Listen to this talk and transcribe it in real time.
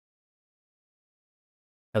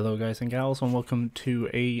Hello guys and gals, and welcome to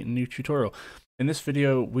a new tutorial. In this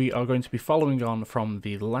video we are going to be following on from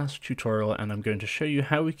the last tutorial, and I'm going to show you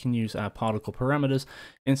how we can use our particle parameters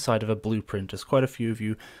inside of a blueprint, as quite a few of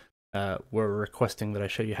you were requesting that I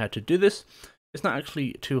show you how to do this. It's not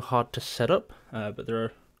actually too hard to set up, but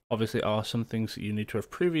there obviously are some things that you need to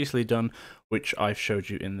have previously done, which I've showed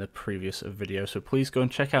you in the previous video. So please go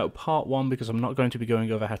and check out part 1, because I'm not going to be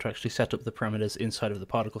going over how to actually set up the parameters inside of the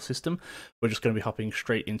particle system. We're just going to be hopping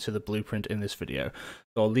straight into the blueprint in this video.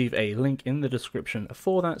 So I'll leave a link in the description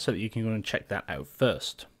for that so that you can go and check that out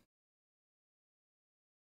first.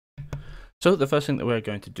 So the first thing that we're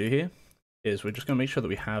going to do here is we're just going to make sure that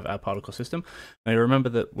we have our particle system. Now you remember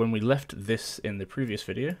that when we left this in the previous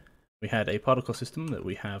video, we had a particle system that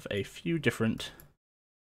we have a few different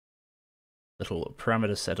little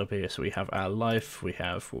parameters set up here. So we have our life, we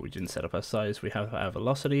have what we didn't set up our size, we have our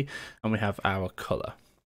velocity, and we have our color.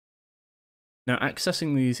 Now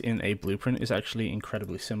accessing these in a blueprint is actually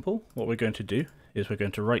incredibly simple. What we're going to do is we're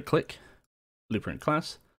going to right click, blueprint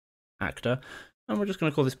class, actor, and we're just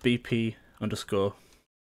going to call this BP underscore,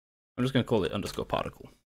 I'm just going to call it underscore particle.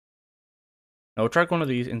 Now we'll drag one of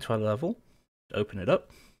these into our level, open it up.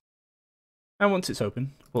 And once it's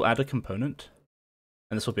open, we'll add a component,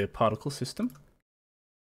 and this will be a particle system.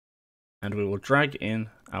 And we will drag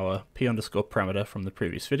in our p underscore parameter from the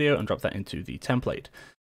previous video and drop that into the template.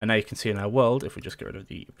 And now you can see in our world, if we just get rid of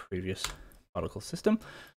the previous particle system,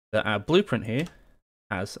 that our blueprint here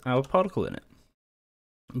has our particle in it.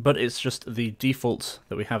 But it's just the defaults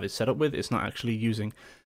that we have it set up with. It's not actually using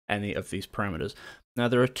any of these parameters. Now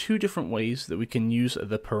there are two different ways that we can use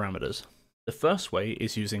the parameters. The first way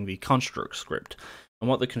is using the construct script, and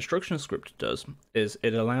what the construction script does is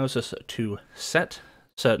it allows us to set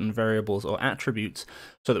certain variables or attributes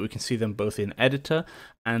so that we can see them both in editor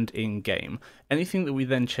and in game. Anything that we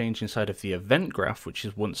then change inside of the event graph, which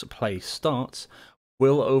is once play starts,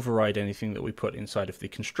 will override anything that we put inside of the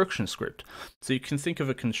construction script. So you can think of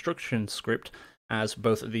a construction script as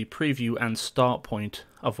both the preview and start point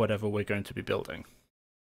of whatever we're going to be building.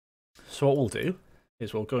 So what we'll do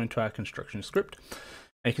is we'll go into our construction script,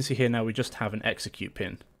 and you can see here now we just have an execute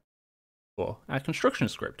pin for our construction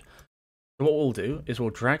script. So what we'll do is we'll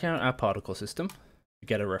drag out our particle system to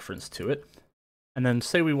get a reference to it, and then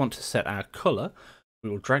say we want to set our color, we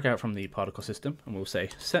will drag out from the particle system and we'll say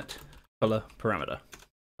set color parameter,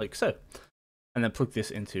 like so, and then plug this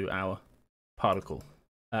into our particle,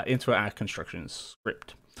 into our construction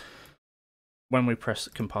script. When we press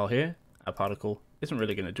compile here, our particle isn't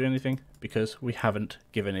really going to do anything because we haven't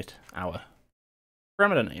given it our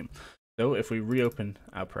parameter name. So if we reopen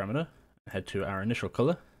our parameter and head to our initial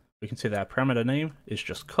color, we can see that our parameter name is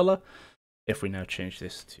just color. If we now change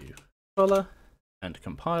this to color and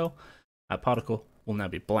compile, our particle will now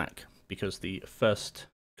be black because the first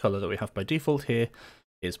color that we have by default here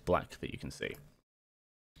is black that you can see.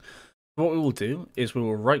 What we will do is we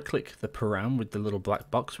will right click the param with the little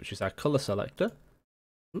black box, which is our color selector,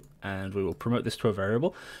 and we will promote this to a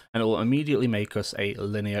variable, and it will immediately make us a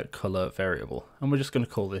linear color variable, and we're just going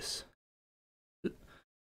to call this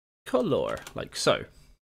color, like so.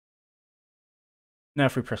 Now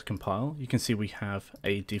if we press compile, you can see we have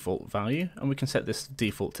a default value, and we can set this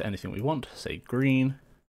default to anything we want, say green,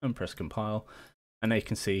 and press compile, and now you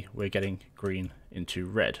can see we're getting green into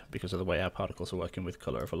red because of the way our particles are working with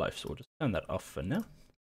color over life. So we'll just turn that off for now,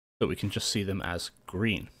 so we can just see them as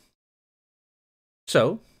green.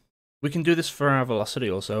 So we can do this for our velocity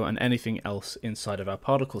also, and anything else inside of our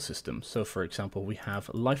particle system. So for example, we have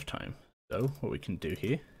lifetime. So what we can do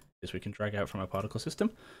here is we can drag out from our particle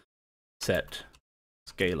system, set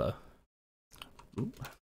scalar,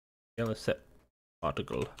 scalar set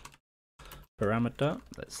particle parameter.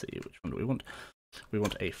 Let's see, which one do we want? We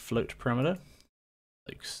want a float parameter,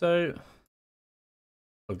 like so.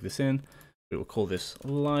 Plug this in. We will call this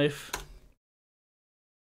life.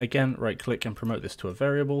 Again, right click and promote this to a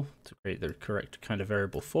variable to create the correct kind of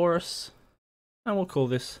variable for us. And we'll call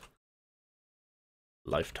this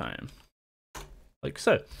lifetime, like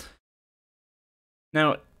so.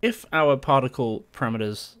 Now, if our particle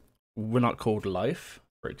parameters were not called life,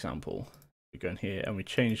 for example, we go in here and we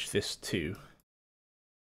change this to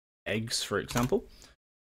eggs, for example,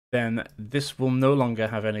 then this will no longer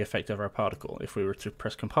have any effect over our particle. If we were to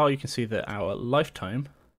press compile, you can see that our lifetime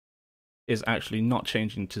is actually not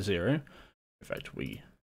changing to 0. In fact, we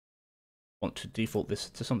want to default this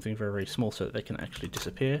to something very, very small so that they can actually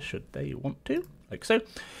disappear should they want to, like so.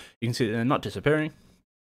 You can see that they're not disappearing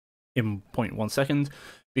in 0.1 second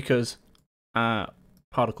because our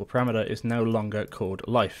particle parameter is no longer called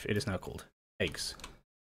life, it is now called eggs.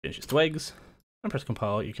 Change this to eggs, and press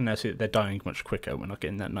compile, you can now see that they're dying much quicker. We're not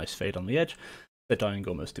getting that nice fade on the edge. They're dying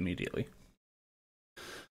almost immediately.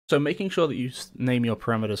 So making sure that you name your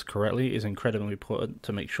parameters correctly is incredibly important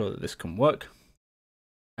to make sure that this can work.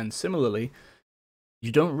 And similarly,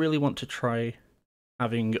 you don't really want to try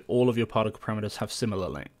having all of your particle parameters have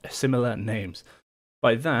similar names.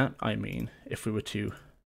 By that, I mean, if we were to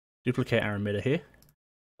duplicate our emitter here,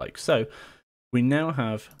 like so, we now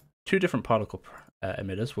have two different particle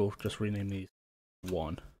emitters. We'll just rename these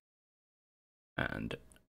 1 and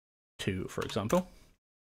 2, for example.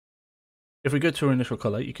 If we go to our initial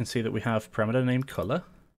color, you can see that we have parameter name color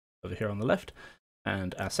over here on the left,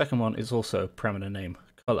 and our second one is also parameter name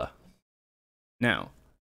color. Now,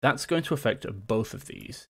 that's going to affect both of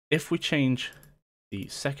these. If we change the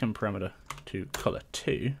second parameter to color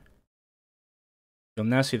 2, you'll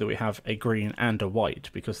now see that we have a green and a white,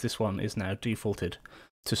 because this one is now defaulted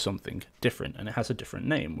to something different, and it has a different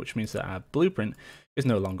name, which means that our blueprint is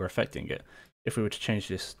no longer affecting it. If we were to change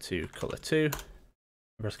this to color 2,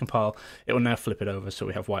 press compile, it will now flip it over so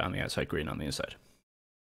we have white on the outside, green on the inside.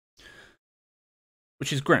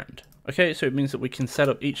 Which is grand. Okay, so it means that we can set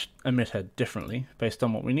up each emitter differently based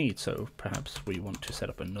on what we need. So perhaps we want to set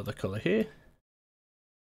up another color here.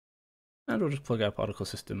 And we'll just plug our particle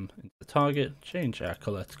system into the target, change our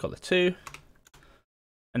color to color 2.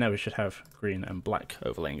 And now we should have green and black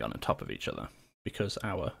overlaying on top of each other, because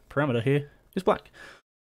our parameter here is black.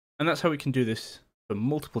 And that's how we can do this for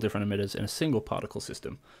multiple different emitters in a single particle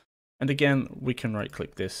system. And again, we can right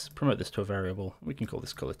click this, promote this to a variable. We can call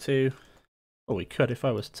this color 2, or we could, if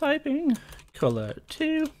I was typing color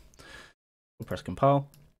 2, we'll press compile.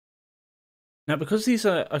 Now, because these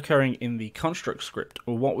are occurring in the construct script,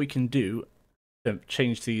 what we can do to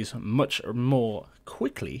change these much more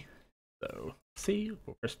quickly, so C,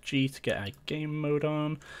 we'll press G to get our game mode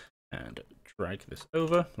on, and drag this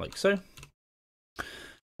over like so.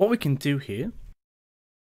 What we can do here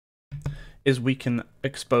is we can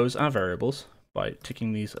expose our variables by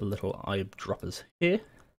ticking these little eyedroppers here,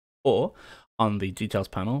 or on the details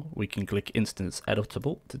panel, we can click instance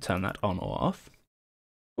editable to turn that on or off.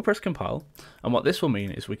 We'll press compile, and what this will mean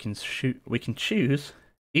is we can choose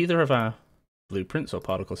either of our blueprints or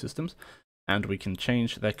particle systems, and we can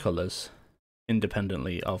change their colors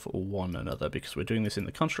independently of one another, because we're doing this in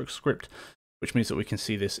the construct script, which means that we can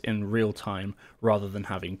see this in real time rather than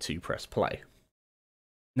having to press play.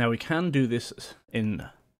 Now, we can do this in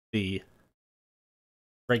the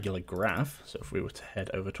regular graph. So if we were to head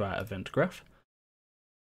over to our event graph,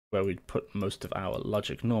 where we'd put most of our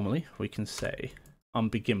logic normally, we can say on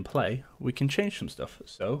begin play, we can change some stuff.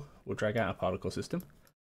 So we'll drag out our particle system,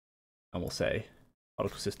 and we'll say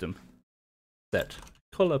particle system set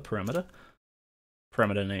color parameter,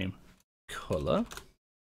 parameter name color.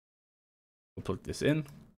 We'll plug this in.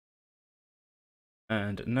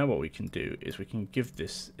 And now what we can do is we can give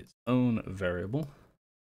this its own variable,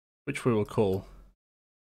 which we will call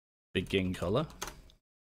begin color.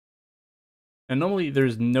 And normally there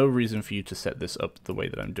is no reason for you to set this up the way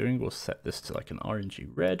that I'm doing. We'll set this to like an orangey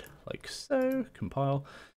red, like so, compile,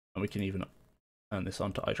 and we can even turn this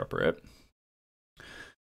on to eyedropper it.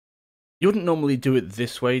 You wouldn't normally do it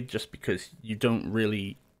this way just because you don't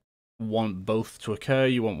really want both to occur.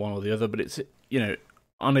 You want one or the other, but it's, you know,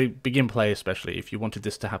 on a begin play especially, if you wanted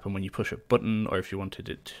this to happen when you push a button, or if you wanted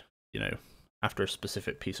it, you know, after a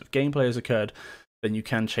specific piece of gameplay has occurred, then you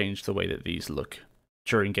can change the way that these look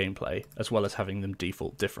during gameplay, as well as having them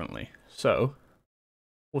default differently. So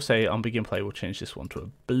we'll say on begin play, we'll change this one to a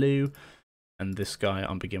blue, and this guy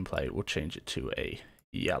on begin play, we'll change it to a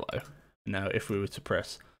yellow. Now, if we were to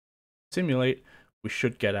press simulate, we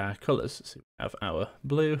should get our colors. So we have our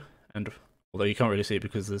blue, and although you can't really see it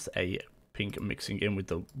because there's a pink mixing in with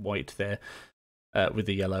the white there, with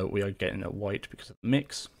the yellow, we are getting a white because of the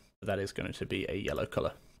mix, but that is going to be a yellow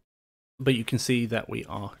color. But you can see that we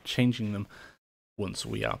are changing them once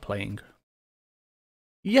we are playing.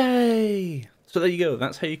 Yay! So there you go.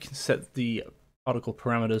 That's how you can set the particle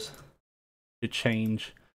parameters to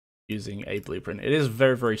change using a blueprint. It is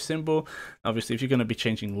very, very simple. Obviously, if you're going to be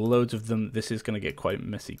changing loads of them, this is going to get quite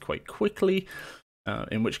messy quite quickly,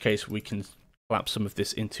 in which case we can clap some of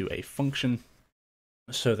this into a function,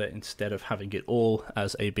 so that instead of having it all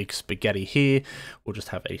as a big spaghetti here, we'll just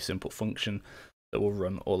have a simple function that will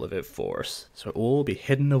run all of it for us. So it will all be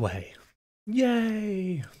hidden away.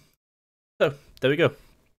 Yay! So there we go.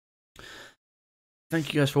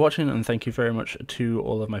 Thank you guys for watching, and thank you very much to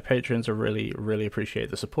all of my patrons. I really, really appreciate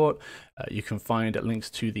the support. You can find links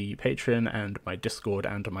to the Patreon and my Discord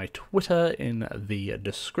and my Twitter in the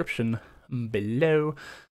description below.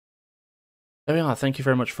 There we are. Thank you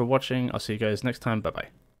very much for watching. I'll see you guys next time. Bye bye.